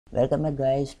Welcome back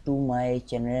guys to my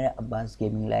channel Abbas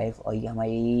gaming life. और ये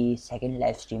हमारी सेकंड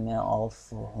लाइव स्ट्रीम है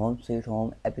of home sweet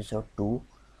home episode 2।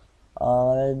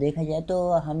 और देखा जाए तो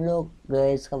हम लोग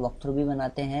इसका वॉक थ्रू भी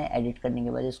बनाते हैं एडिट करने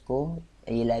के बाद। इसको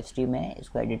ये लाइव स्ट्रीम है,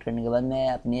 इसको एडिट करने के बाद मैं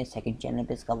अपने सेकंड चैनल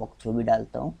पे इसका वॉक थ्रू भी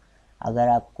डालता हूँ। अगर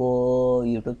आपको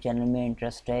यूट्यूब चैनल में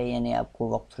इंटरेस्ट है, यानी आपको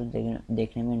वॉक थ्रू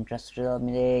देखने में इंटरेस्ट है, तो आप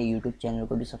मेरे यूट्यूब चैनल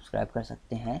को भी सब्सक्राइब कर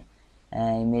सकते हैं।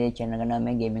 मेरे चैनल का नाम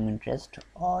है गेमिंग इंटरेस्ट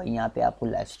और यहाँ पे आपको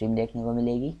लाइव स्ट्रीम देखने को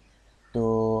मिलेगी। तो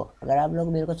अगर आप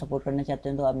लोग मेरे को सपोर्ट करना चाहते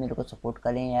हैं तो आप मेरे को सपोर्ट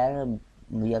करें यार,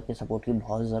 मुझे आपके सपोर्ट की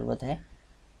बहुत ज़रूरत है।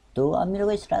 तो आप मेरे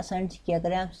को स्टार सेंड किया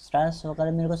करें। आप स्टार्स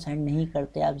वगैरह मेरे को सेंड नहीं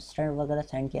करते, आप स्टार वगैरह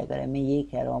सेंड किया करें। मैं यही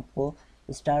कह रहा हूँ आपको,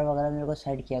 स्टार वगैरह मेरे को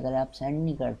सेंड किया करें। आप सेंड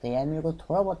नहीं करते यार, मेरे को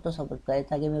थोड़ा बहुत तो सपोर्ट करें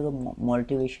ताकि मेरे को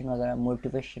मोटिवेशन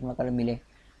वगैरह मिले।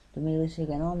 तो मैं इससे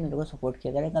कह रहा हूँ मेरे को सपोर्ट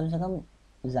किया करें, कम से कम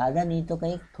ज़्यादा नहीं तो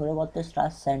कहीं थोड़े बहुत तो स्टार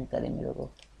सेंड करें मेरे को।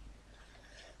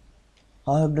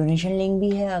 और डोनेशन लिंक भी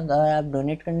है, अगर आप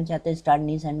डोनेट करना चाहते हैं, स्टार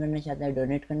नहीं सेंड करना चाहते हैं,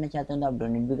 डोनेट करना चाहते हैं तो आप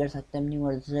डोनेट भी कर सकते हैं अपनी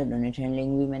मर्जी से। डोनेशन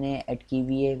लिंक भी मैंने ऐड की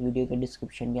हुई है वीडियो के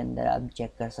डिस्क्रिप्शन के अंदर, आप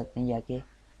चेक कर सकते हैं जाके।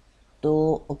 तो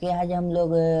ओके, आज हम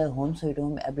लोग होम स्वीट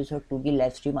होम एपिसोड 2 की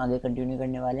लाइव स्ट्रीम आगे कंटिन्यू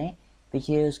करने वाले हैं।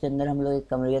 पीछे उसके अंदर हम लोग एक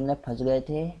कमरे के अंदर फंस गए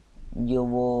थे, जो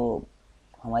वो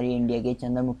हमारी इंडिया के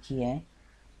चंद्रमुखी हैं।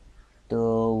 तो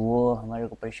वो हमारे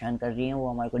को परेशान कर रही हैं, वो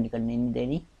हमारे को निकलने नहीं दे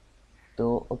रही।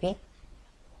 तो okay,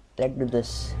 let's do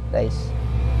this guys.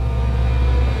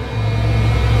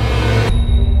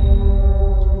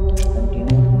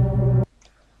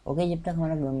 Okay, जब तक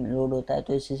हमारा लोड होता है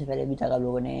तो इससे से पहले अभी तक आप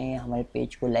लोगों ने हमारे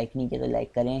पेज को लाइक नहीं किया तो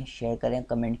लाइक करें, शेयर करें,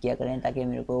 कमेंट किया करें, ताकि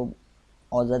मेरे को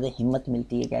और ज़्यादा हिम्मत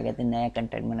मिलती है क्या कहते हैं नया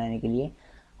कंटेंट बनाने के लिए।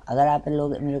 अगर आप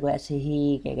लोग मेरे को ऐसे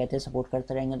ही क्या कहते हैं सपोर्ट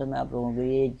करते रहेंगे तो मैं आप लोगों के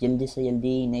लिए जल्दी से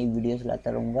जल्दी नई वीडियोस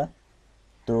लाता रहूँगा।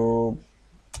 तो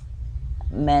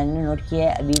मैंने नोट किया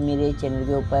है अभी मेरे चैनल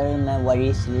के ऊपर मैं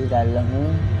वरी सीरीज डाल रहा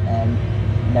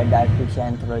हूँ the dark fiction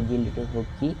anthology little hope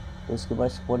की। तो उसके ऊपर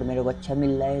सपोर्ट मेरे को अच्छा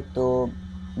मिल रहा है, तो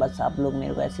बस आप लोग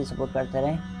मेरे को ऐसे ही सपोर्ट करते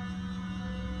रहें,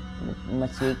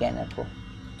 बस यही कहना है आपको।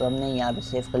 तो हमने यहाँ पे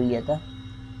सेव कर लिया था,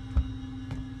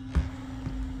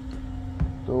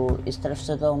 तो इस तरफ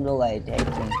से तो हम लोग आए थे, आई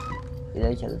थिंक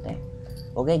इधर चलते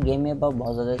हैं। ओके, गेम में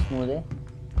बहुत ज़्यादा स्मूथ है।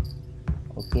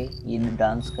 ओके, ये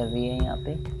डांस कर रही है यहाँ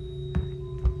पे।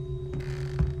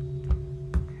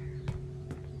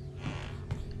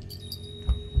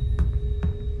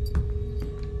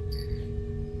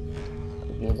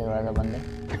 ये दरवाज़ा बंद है।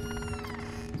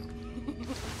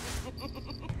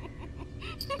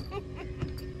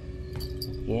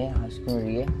 ये हंस क्यों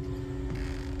रही है?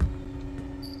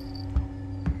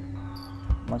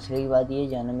 मसले की बात ये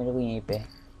जाना मेरे को यहीं पे।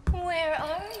 Where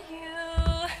are you?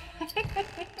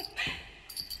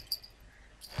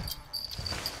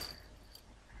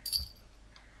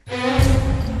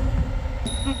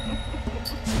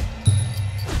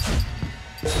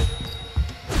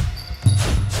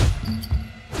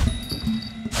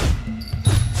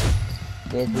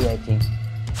 कैसी आई थिंक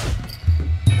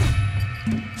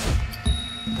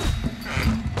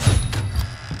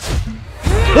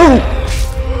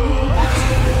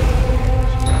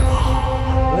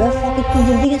इतनी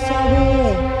जल्दी कैसे आ गई है?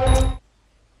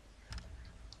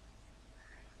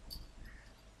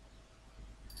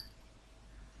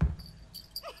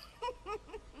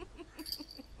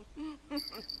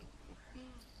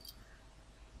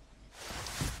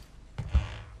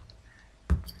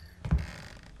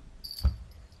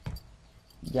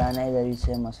 जाना इधर ही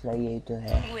से, मसला यही तो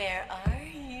है। Where are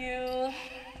you?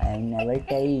 I never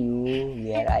tell you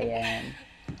where I am.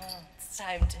 It's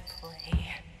time to play.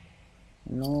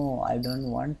 No, I don't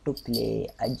want to play.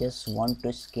 I just want to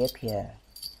escape here.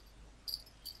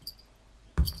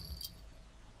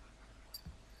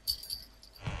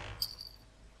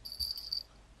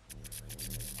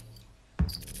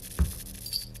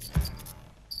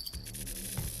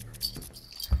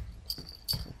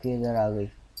 Okay, इधर आ गई।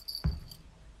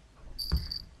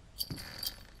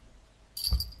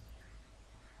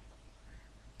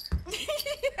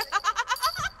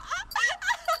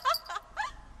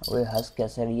 ओए हंस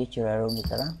कैसे रही है चुरारों की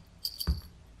तरह?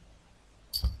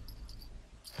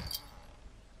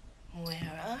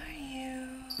 Where are you?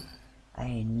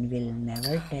 I will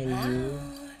never tell you.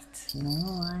 Out. No,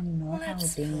 I'm not Let's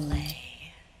outing. play.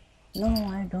 No,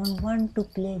 I don't want to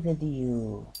play with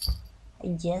you.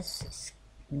 I just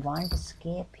want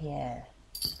escape here.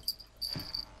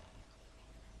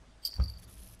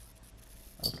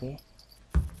 Okay.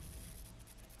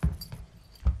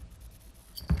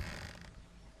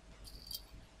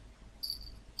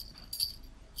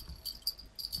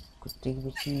 कुत्ते की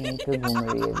बच्ची यहीं पे घूम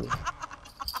रही है अभी।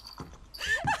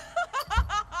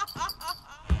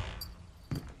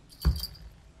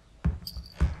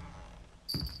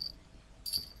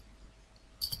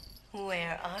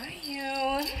 Where are you?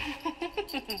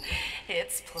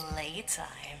 It's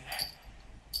playtime.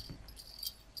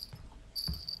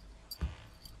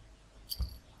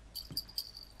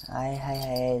 हाय हाय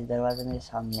हाय, दरवाजा मेरे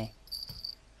सामने।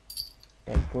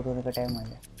 टेलीपोर्ट होने का टाइम आ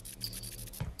गया।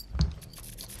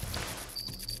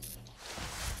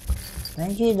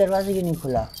 बहन जी, दरवाजा क्यों नहीं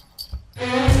खुला?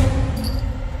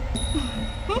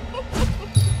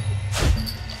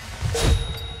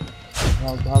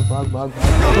 भाग भाग भाग भाग भाग।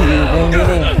 बहन जी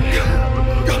ने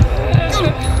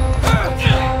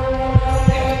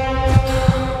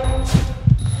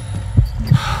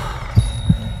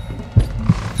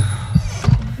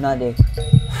ना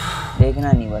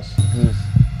देखना नहीं बस प्लीज।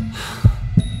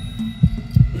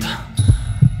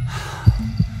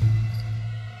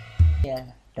 यार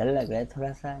डर लग रहा है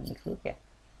थोड़ा सा, निकलूं क्या?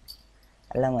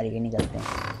 अल्लाह मारी के निकलते हैं।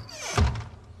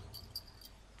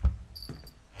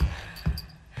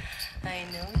 I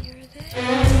know you're there.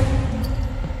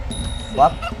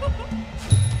 Fuck.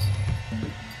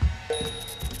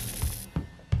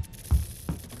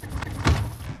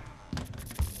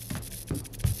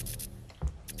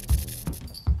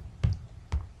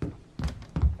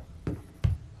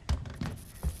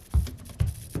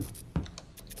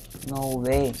 No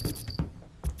way.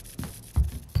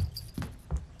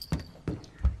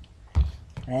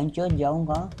 चो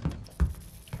जाऊंगा।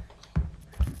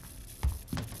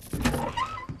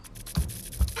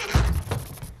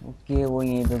 ओके, वो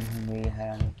यहीं पे घूम रही है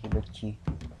हैरानी की बच्ची।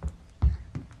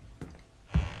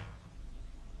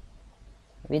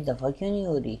 अभी दफा क्यों नहीं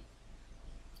हो रही?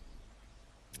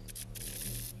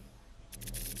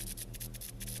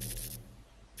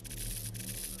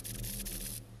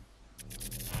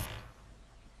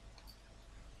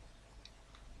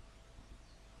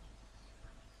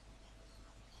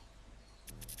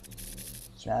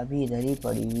 चाबी इधर ही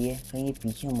पड़ी हुई है, कहीं ये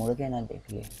पीछे मुड़ के ना देख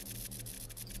ले।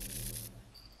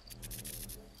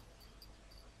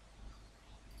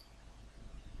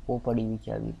 वो पड़ी हुई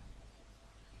चाबी,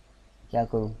 क्या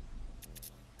करूं?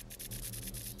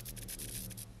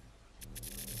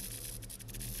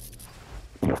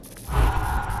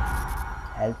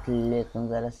 हेल्प ले लेता हूँ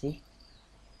जरा सी।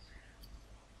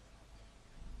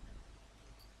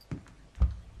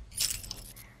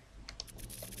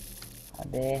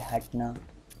 अबे हटना।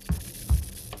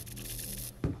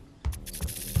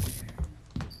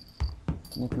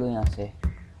 निकलो यहाँ से।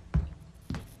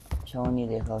 अच्छा वो नहीं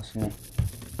देखा उसने।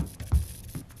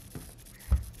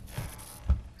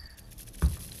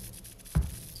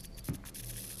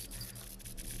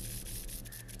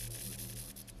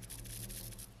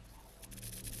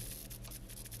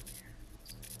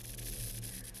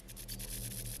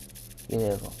 ये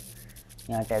देखो,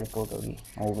 यहाँ टेलीपोर्ट होगी,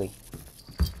 हो गई।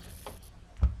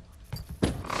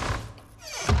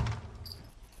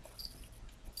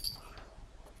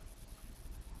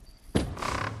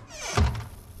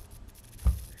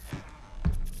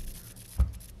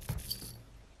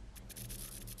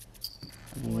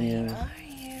 Where are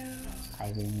you?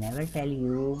 I will never tell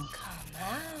you. Come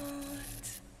out.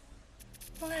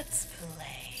 Let's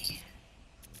play.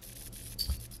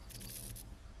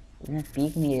 इसमें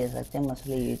पीक नहीं ले सकते,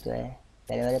 मसले ये तो है।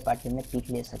 पहले वाले पार्टी में पीक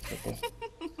ले सकते थे।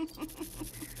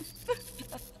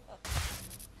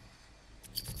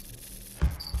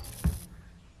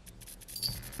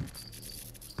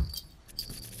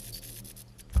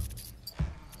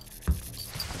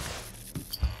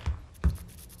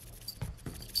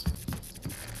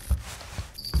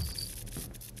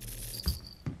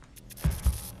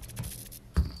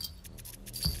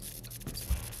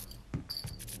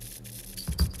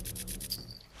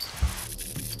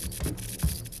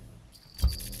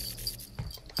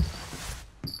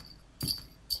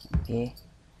 ओके,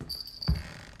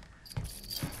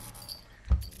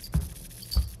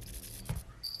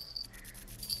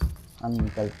 हम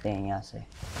निकलते हैं यहाँ से।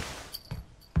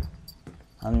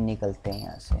 हम निकलते हैं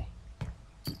यहाँ से।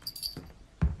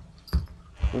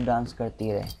 तू डांस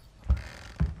करती रहे।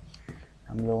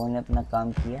 हम लोगों ने अपना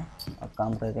काम किया और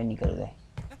काम करके निकल गए।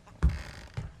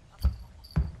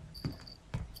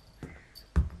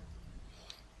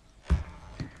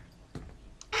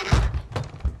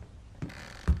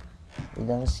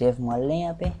 इधर सेफ मार लें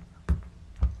यहाँ पे।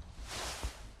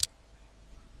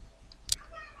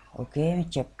 ओके, मैं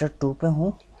चैप्टर 2 पे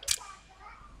हूँ।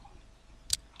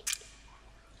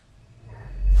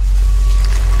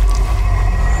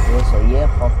 ये सही है,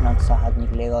 खौफनाक सा हाथ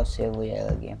निकलेगा और सेव हो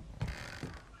जाएगा गेम।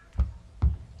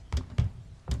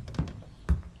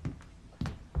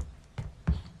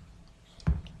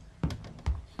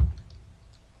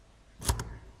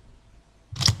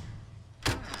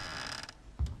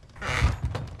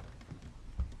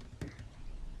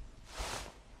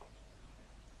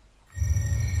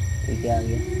 क्या आ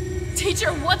गया?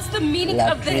 Teacher, what's the meaning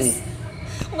of Lottery. this?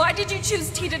 Why did you choose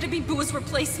Tita to be Bua's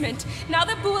replacement? Now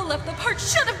that Bua left, the part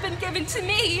should have been given to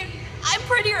me. I'm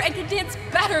prettier and can dance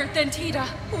better than Tita.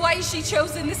 Why is she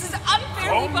chosen? This is unfairly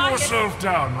Calm biased. yourself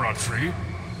down, Ratri.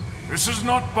 This is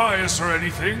not bias or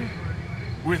anything.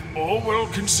 With all well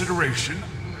consideration,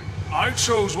 I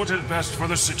chose what is best for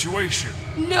the situation.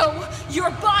 No,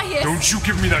 you're biased. Don't you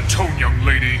give me that tone, young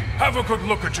lady. Have a good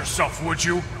look at yourself, would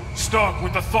you? Start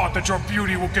with the thought that your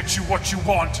beauty will get you what you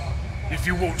want. If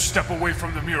you won't step away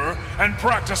from the mirror and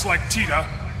practice like Tita,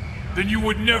 then you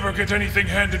would never get anything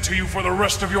handed to you for the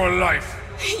rest of your life.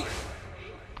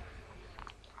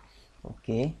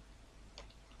 Okay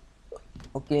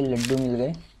okay, Laddu मिल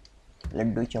गए,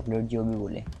 Laddu chocolate जो भी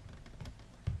बोले।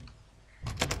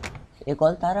 एक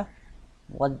और तारा,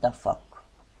 what the fuck.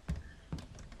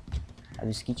 अब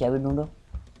इसकी चाबी ढूंढो।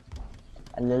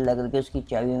 अल्लाह अल्लाह करके उसकी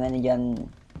चाबी मैंने जान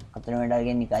खतरे में डाल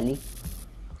के निकाली।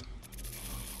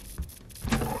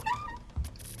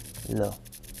 लो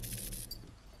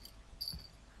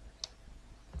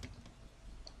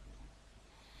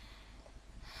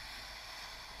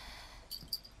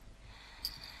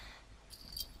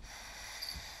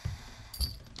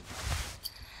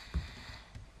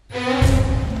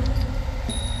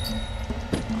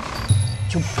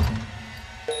चुप,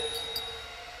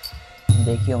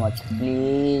 देखियो मत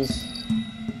प्लीज।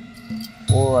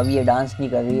 ओ अब ये डांस नहीं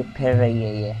कर रही है, फिर रही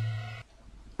है ये।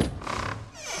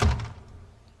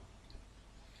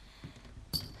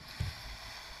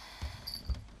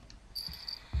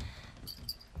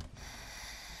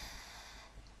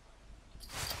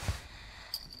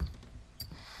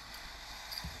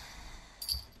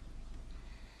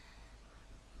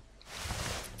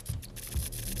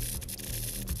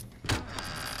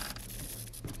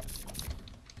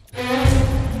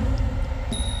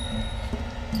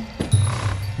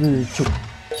 चुप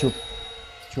चुप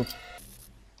चुप।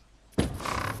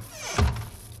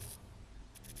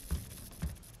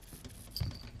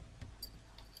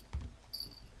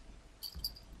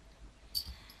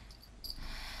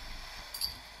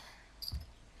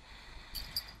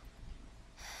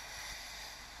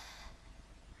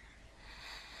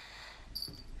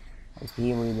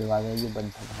 ये वही दरवाजा है, ये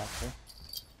बंद था बाहर से।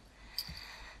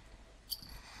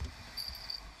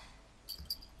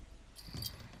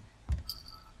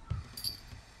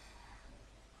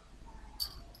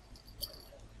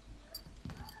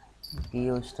 ये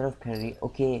उस तरफ फिर रही।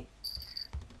 ओके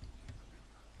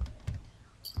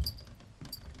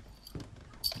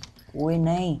ओए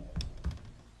नहीं,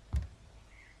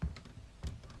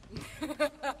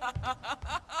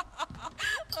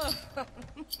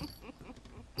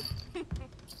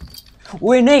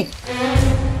 ओए नहीं।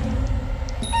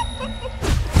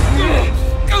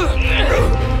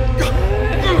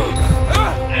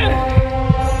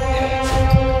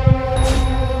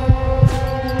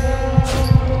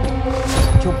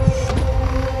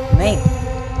 नहीं,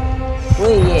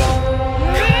 ओए ये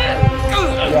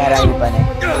हरामीपन है।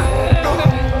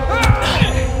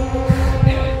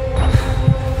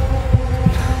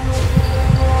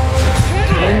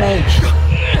 नहीं,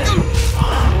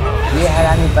 ये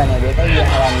हरामीपन है बेटा, ये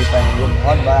हरामीपन है, ये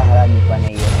बहुत बड़ा हरामीपन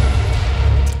है ये।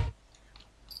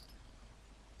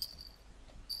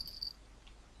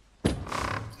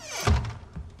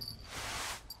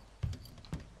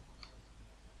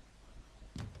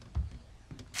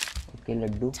 Okay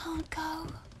Laddu, Don't go.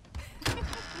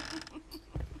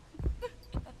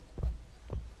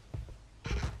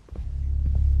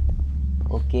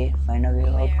 Okay find a way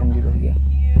out complete हो गया।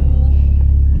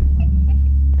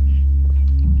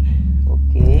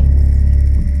 ओके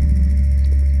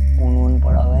ऊन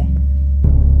पड़ा हुआ है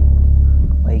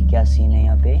भाई, क्या सीन है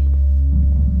यहाँ पे।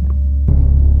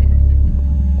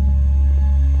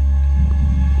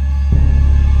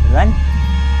 रन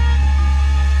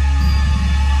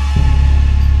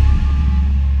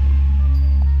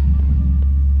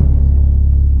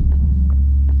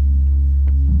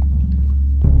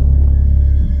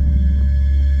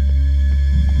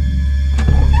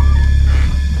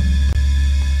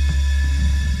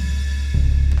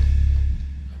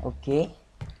ओके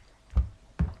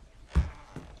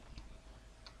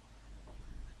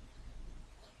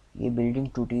ये बिल्डिंग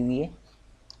टूटी हुई है।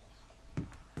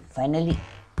 फाइनली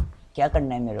क्या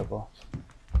करना है मेरे को?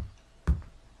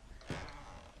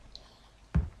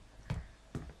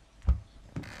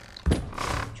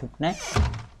 छुपना है।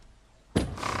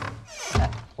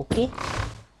 ओके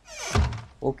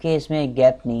ओके, इसमें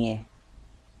गैप नहीं है,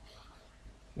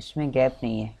 इसमें गैप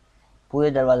नहीं है,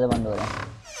 पूरे दरवाजे बंद हो रहे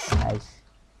हैं। नाइस।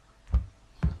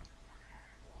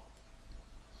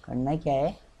 करना क्या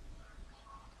है?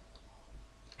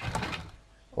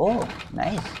 Oh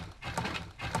nice.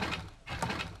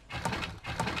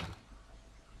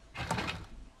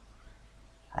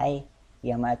 हाय,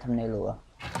 ये हमारा थंबनेल होगा।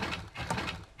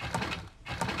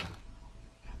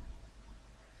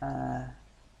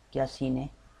 क्या सीन है?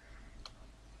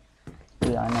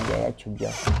 कोई आना जाए, छुप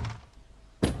जाओ।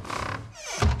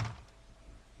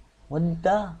 What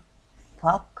the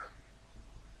fuck?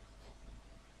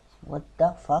 What the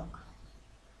fuck?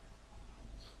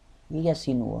 ये क्या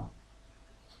सीन हुआ?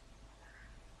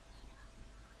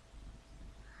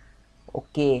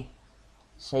 ओके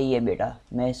सही है बेटा,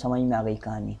 मैं समझ में आ गई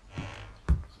कहानी।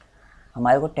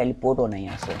 हमारे को टेलीपोर्ट होना है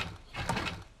यहाँ से।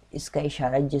 इसका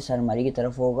इशारा जिस अलमारी की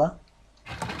तरफ होगा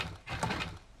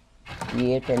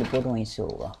ये टेलीपोर्ट वहीं से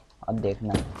होगा। अब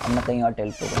देखना, अब मैं कहीं और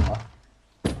टेलीपोर्ट होऊंगा।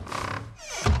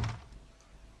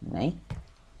 नहीं,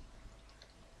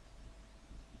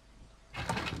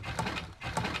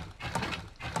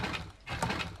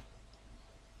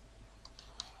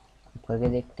 करके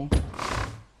देखते हैं।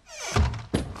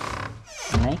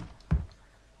 नहीं,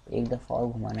 एक दफ़ा और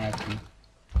घुमाना है। आई थिंक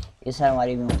इस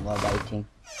अलमारी में होगा। आई थिंक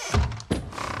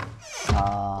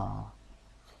हाँ,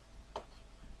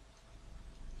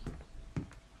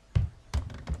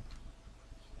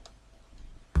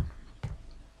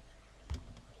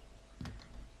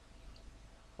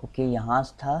 ओके यहाँ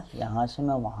से था, यहाँ से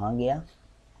मैं वहाँ गया,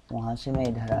 वहाँ से मैं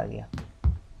इधर आ गया।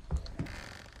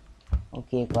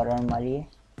 ओके एक और अलमारी है।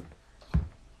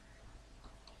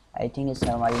 आई थिंक इस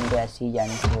अलमारी में तो ऐसे ही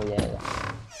जाने से हो जाएगा।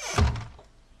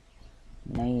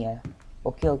 नहीं यार,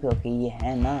 ओके ओके ओके ये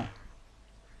है ना।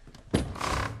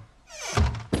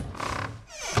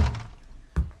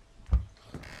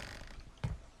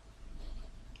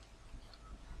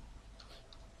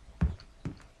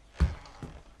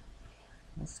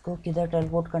 इसको किधर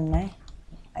टेलीपोर्ट करना है?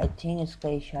 आई थिंक इसका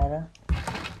इशारा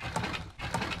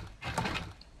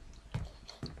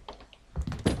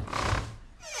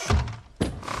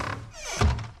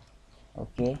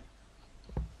ओके।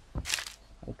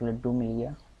 एक लड्डू मिल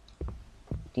गया,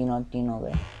 3 और 3 हो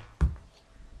गए।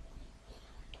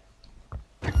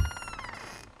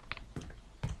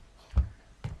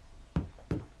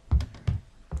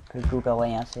 फिर टूटा हुआ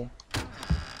यहाँ से।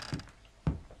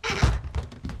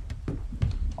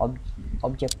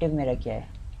 ऑब्जेक्टिव मेरा क्या है?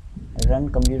 रन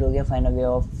कंप्लीट हो गया, find a way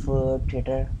of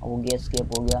theatre हो गया,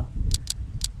 एस्केप हो गया।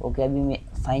 ओके अभी मैं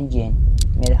फाइंड जेन,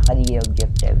 मेरा खाली ये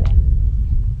ऑब्जेक्टिव है।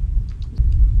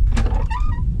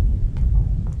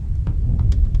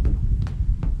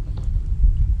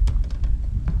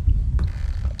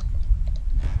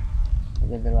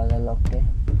 ओके दरवाज़ा लॉक है।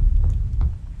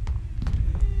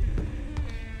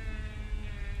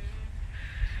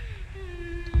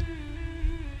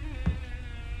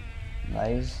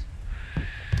 गाइस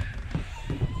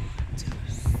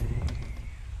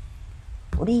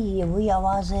अरे ये वही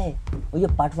आवाज़ है वो जो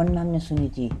पार्ट 1 में हमने सुनी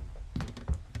थी।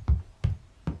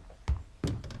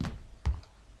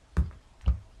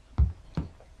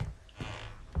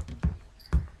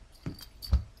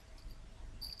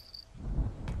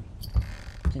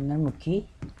 चंद्रमुखी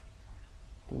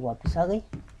तू वापस आ गई?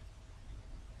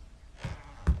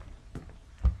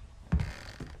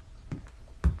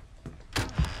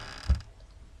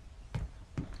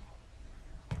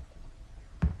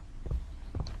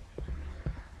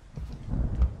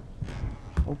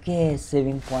 ओके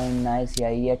सेविंग पॉइंट नाइस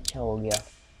यार, ये अच्छा हो गया।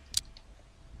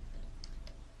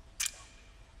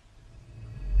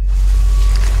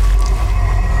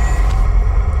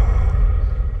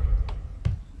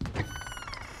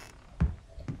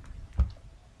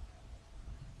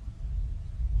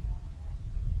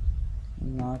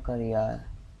 ना कर यार,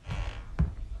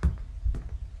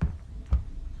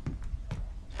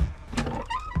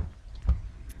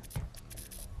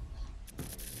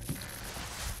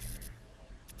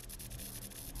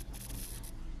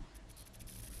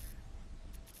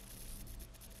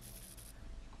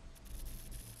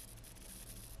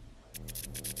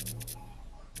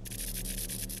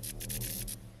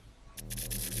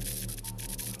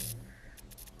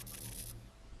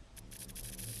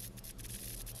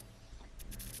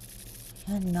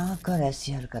 ना कर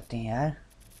ऐसी हरकतें यार।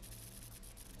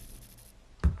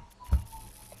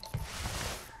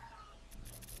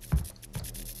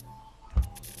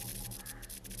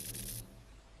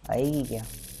 आएगी क्या?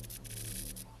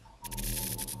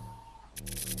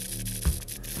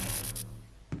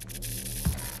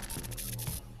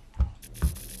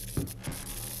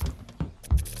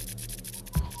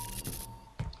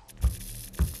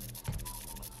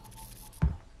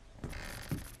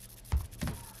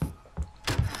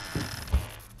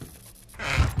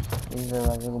 इस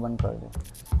दरवाजे को बंद कर दो।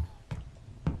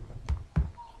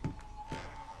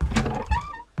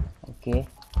 ओके